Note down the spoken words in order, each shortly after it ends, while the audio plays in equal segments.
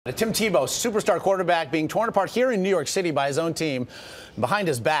Tim Tebow, superstar quarterback, being torn apart here in New York City by his own team behind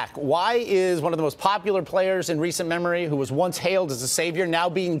his back. Why is one of the most popular players in recent memory, who was once hailed as a savior, now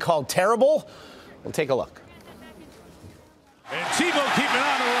being called terrible? We'll take a look. And Tebow keeping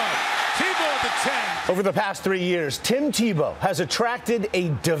on the run. Tebow at the 10. Over the past 3 years, Tim Tebow has attracted a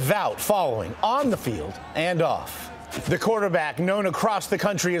devout following on the field and off. The quarterback, known across the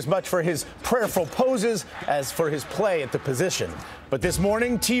country as much for his prayerful poses as for his play at the position. But this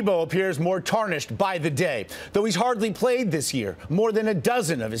morning, Tebow appears more tarnished by the day. Though he's hardly played this year, more than a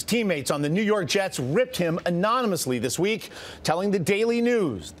dozen of his teammates on the New York Jets ripped him anonymously this week, telling the Daily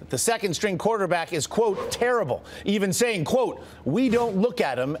News that the second-string quarterback is, quote, terrible, even saying, quote, we don't look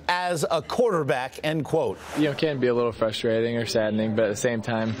at him as a quarterback, end quote. It can be a little frustrating or saddening, but at the same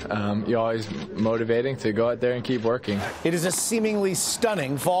time, you're always motivating to go out there and keep working. It is a seemingly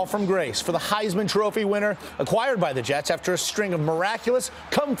stunning fall from grace for the Heisman Trophy winner, acquired by the Jets after a string of miraculous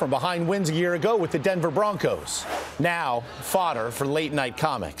come-from-behind wins a year ago with the Denver Broncos. Now, fodder for late-night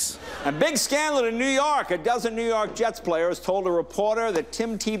comics. A big scandal in New York. A dozen New York Jets players told a reporter that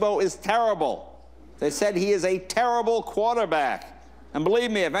Tim Tebow is terrible. They said he is a terrible quarterback. And believe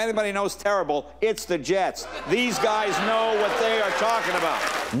me, if anybody knows terrible, it's the Jets. These guys know what they are talking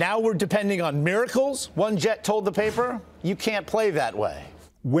about. Now we're depending on miracles? One Jet told the paper, you can't play that way.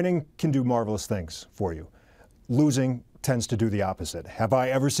 Winning can do marvelous things for you. Losing tends to do the opposite. Have I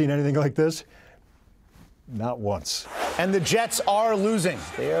ever seen anything like this? Not once. And the Jets are losing.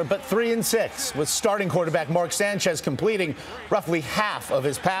 They are but 3-6, with starting quarterback Mark Sanchez completing roughly half of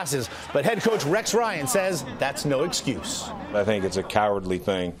his passes. But head coach Rex Ryan says that's no excuse. I think it's a cowardly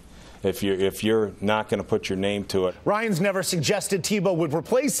thing if you're not going to put your name to it. Ryan's never suggested Tebow would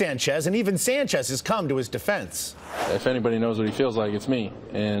replace Sanchez, and even Sanchez has come to his defense. If anybody knows what he feels like, it's me.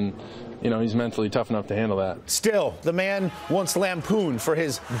 And he's mentally tough enough to handle that. Still, the man once lampooned for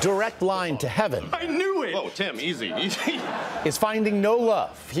his direct line to heaven. I knew it. Whoa, Tim, easy. Is finding no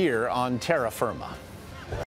love here on terra firma.